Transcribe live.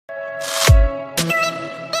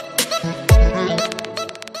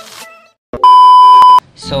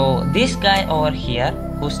So this guy over here,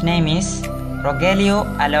 whose name is Rogelio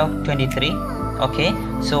Allo 23, okay,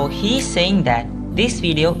 so he's saying that this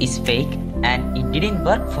video is fake and it didn't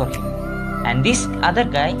work for him. And this other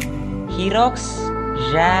guy, Herox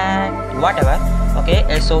whatever,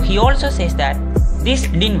 okay, so he also says that this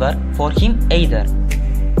didn't work for him either.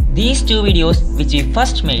 These two videos which we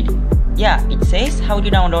first made, yeah, it says how to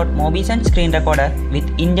download Mobizen screen recorder with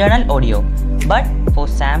internal audio, but for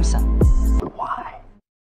Samsung. Why?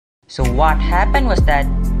 So what happened was that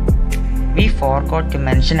we forgot to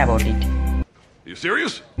mention about it. You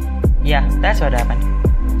serious? Yeah, that's what happened.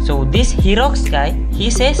 So this Herox guy, he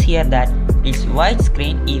says here that it's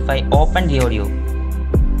widescreen if I open the audio.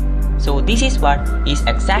 So this is what he's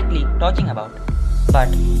exactly talking about. But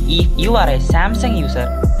if you are a Samsung user,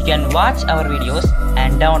 you can watch our videos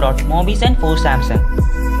and download Mobizen for Samsung.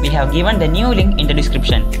 We have given the new link in the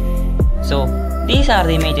description. So these are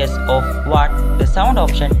the images of what the sound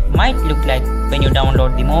option might look like when you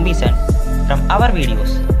download the Mobizen from our videos.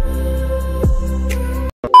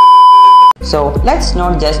 So let's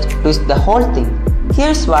not just twist the whole thing.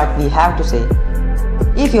 Here's what we have to say.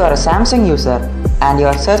 If you are a Samsung user and you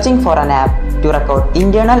are searching for an app to record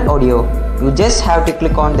internal audio, you just have to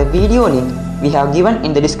click on the video link we have given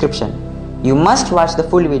in the description. You must watch the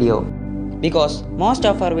full video because most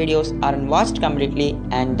of our videos aren't watched completely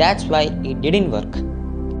and that's why it didn't work.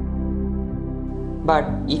 But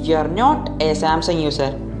if you are not a Samsung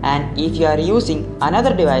user and if you are using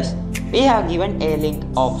another device, we have given a link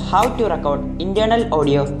of how to record internal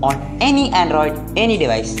audio on any Android, any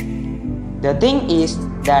device. The thing is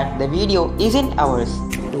that the video isn't ours.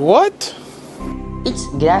 What? It's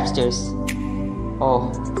Grabster's.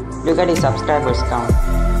 Oh, look at his subscribers count.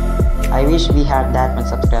 I wish we had that much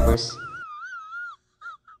subscribers.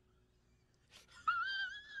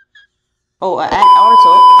 Oh, and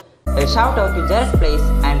also, a shout out to Jared Plays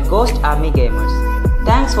and Ghost Army Gamers.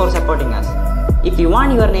 Thanks for supporting us. If you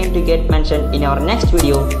want your name to get mentioned in our next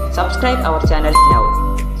video, subscribe our channel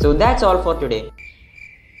now. So that's all for today.